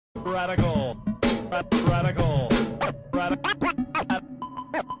Radical. Radical.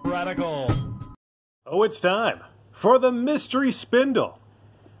 Radical. Oh, it's time for the Mystery Spindle.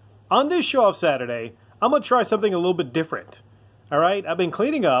 On this show-off Saturday, I'm going to try something a little bit different. Alright, I've been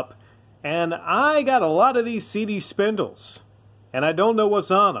cleaning up, and I got a lot of these CD spindles, and I don't know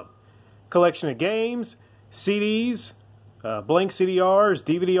what's on them. Collection of games, CDs, blank CDRs,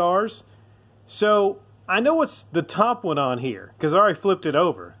 DVD-Rs. So, I know what's the top one on here, because I already flipped it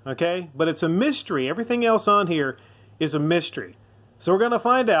over, okay? But it's a mystery. Everything else on here is a mystery. So we're going to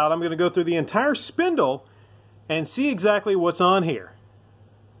find out. I'm going to go through the entire spindle and see exactly what's on here.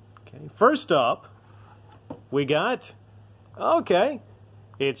 Okay, first up, we got, okay,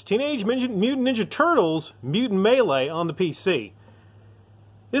 it's Teenage Mutant Ninja Turtles Mutant Melee on the PC.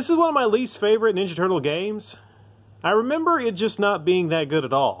 This is one of my least favorite Ninja Turtle games. I remember it just not being that good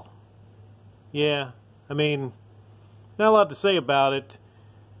at all. Yeah, I mean, not a lot to say about it.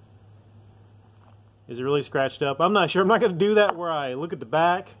 Is it really scratched up? I'm not sure. I'm not going to do that where I look at the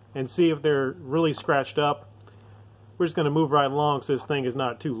back and see if they're really scratched up. We're just going to move right along so this thing is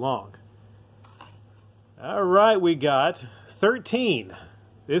not too long. Alright, we got 13.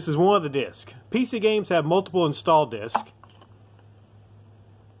 This is one of the discs. PC games have multiple install discs.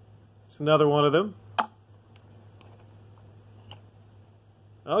 It's another one of them.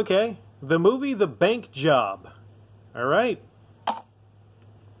 Okay, the movie The Bank Job. Alright.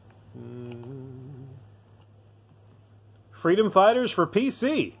 Freedom Fighters for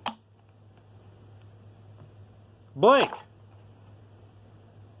PC. Blank.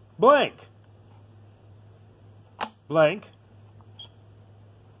 Blank. Blank.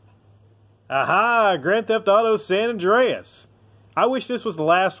 Aha! Grand Theft Auto San Andreas. I wish this was the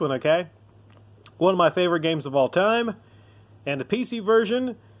last one, okay? One of my favorite games of all time. And the PC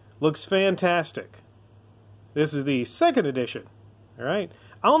version looks fantastic. This is the second edition. Alright?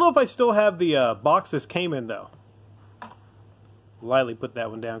 I don't know if I still have the box this came in, though. Lightly put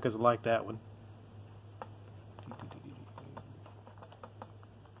that one down because I like that one.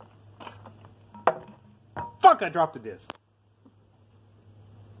 Fuck, I dropped a disc.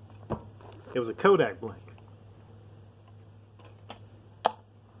 It was a Kodak blank.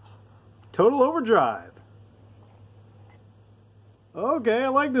 Total Overdrive. Okay, I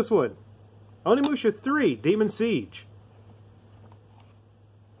like this one. Onimusha 3, Demon Siege.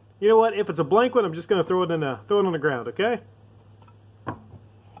 You know what? If it's a blank one, I'm just going to throw it on the ground, okay?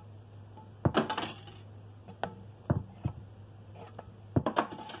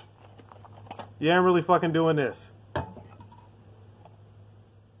 Yeah, I'm really fucking doing this.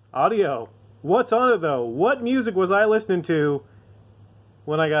 Audio. What's on it, though? What music was I listening to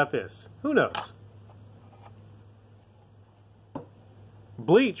when I got this? Who knows?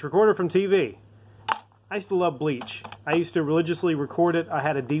 Bleach, recorder from TV. I used to love Bleach. I used to religiously record it. I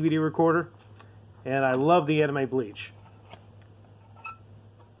had a DVD recorder, and I love the anime Bleach.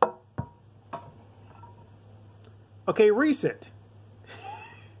 Okay, recent.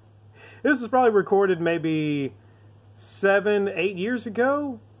 This was probably recorded maybe 7, 8 years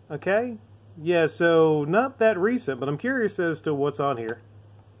ago. Okay? Yeah, so not that recent, but I'm curious as to what's on here.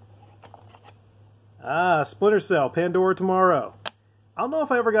 Ah, Splinter Cell, Pandora Tomorrow. I don't know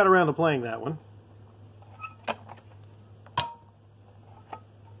if I ever got around to playing that one.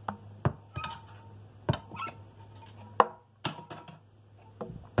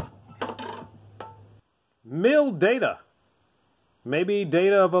 Mill data. Maybe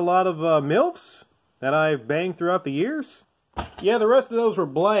data of a lot of MILFs that I've banged throughout the years. Yeah, the rest of those were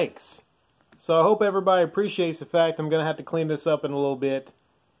blanks. So I hope everybody appreciates the fact I'm going to have to clean this up in a little bit.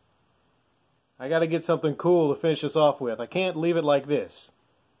 I got to get something cool to finish this off with. I can't leave it like this.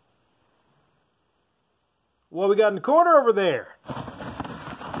 What we got in the corner over there?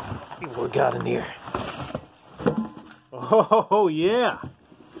 What we got in here? Oh, yeah.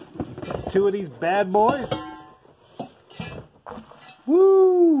 Got 2 of these bad boys.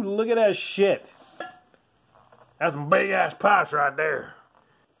 Woo! Look at that shit. That's some big ass pipes right there.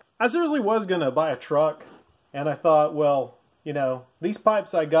 I seriously was gonna buy a truck, and I thought, well, you know, these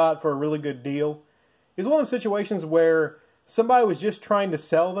pipes I got for a really good deal. It's one of those situations where somebody was just trying to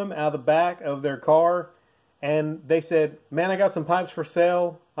sell them out of the back of their car, and they said, man, I got some pipes for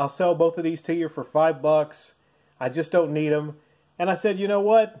sale. I'll sell both of these to you for $5. I just don't need them. And I said, you know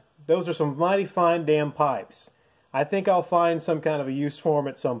what? Those are some mighty fine damn pipes. I think I'll find some kind of a use for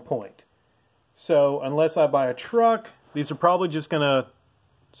them at some point. So, unless I buy a truck, these are probably just going to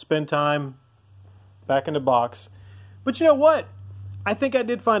spend time back in the box. But you know what? I think I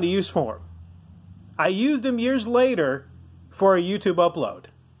did find a use for them. I used them years later for a YouTube upload.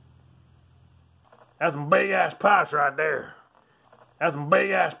 That's some big ass pipes right there. That's some big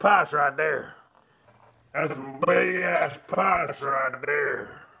ass pipes right there. That's some big ass pipes right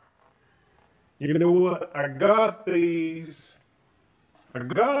there. You know what? I got these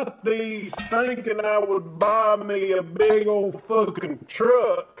thinking I would buy me a big old fucking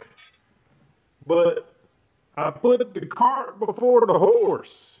truck, but I put the cart before the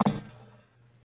horse.